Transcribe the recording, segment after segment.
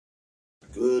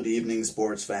Good evening,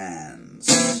 sports fans.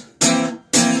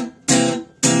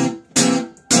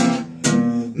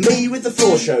 Me with the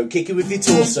floor show, kick it with your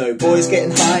torso. Boys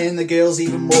getting high and the girls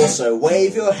even more so.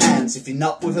 Wave your hands if you're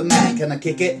not with a man. Can I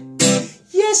kick it?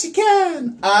 Yes, you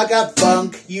can. I got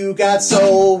funk, you got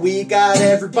soul, we got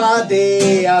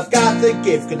everybody. I've got the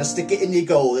gift, gonna stick it in your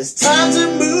goal. It's time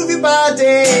to move your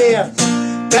body.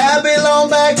 Babylon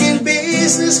back in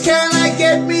business. Can I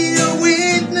get me a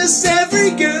witness?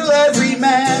 Every girl, every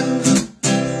man.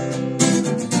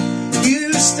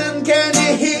 Houston, can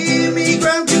you hear me?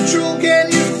 Ground control, can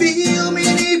you feel me?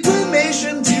 Need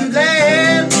permission to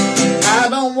land. I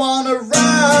don't wanna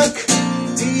rock,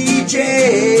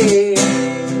 DJ,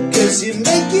 'cause you're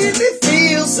making me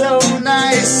feel so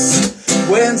nice.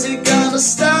 When's it gonna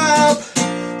stop,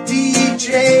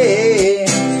 DJ?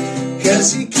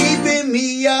 'Cause you're keeping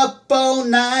me up all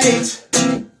night.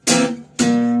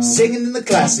 Singing in the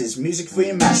classes, music for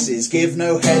your masses. Give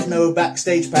no head, no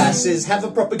backstage passes. Have a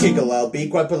proper giggle, I'll be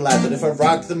quite polite. But if I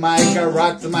rock the mic, I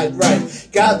rock the mic right.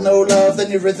 Got no love,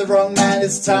 then you're with the wrong man.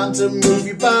 It's time to move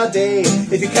your body.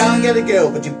 If you can't get a girl,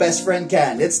 but your best friend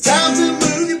can, it's time to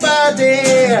move your body.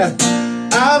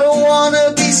 I don't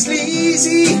wanna be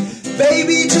sleazy,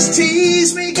 baby, just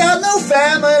tease me. Got no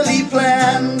family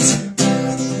plans.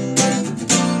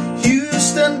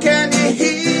 Houston, can you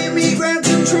hear me? Ground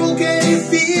control, can you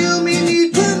feel me?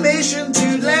 Need permission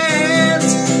to land.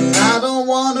 I don't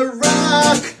wanna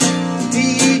rock,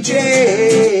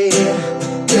 DJ,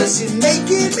 'cause you're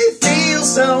making me feel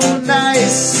so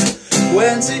nice.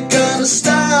 When's it gonna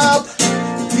stop,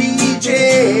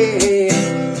 DJ?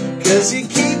 'Cause you're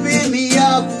keeping me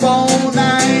up all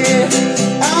night.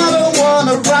 I don't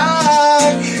wanna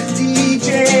rock,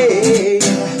 DJ,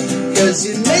 'cause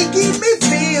you're making me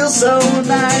feel so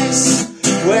nice.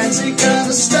 When's it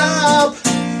gonna stop,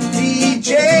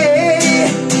 DJ?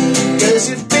 'Cause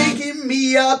you're picking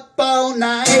me up all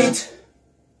night.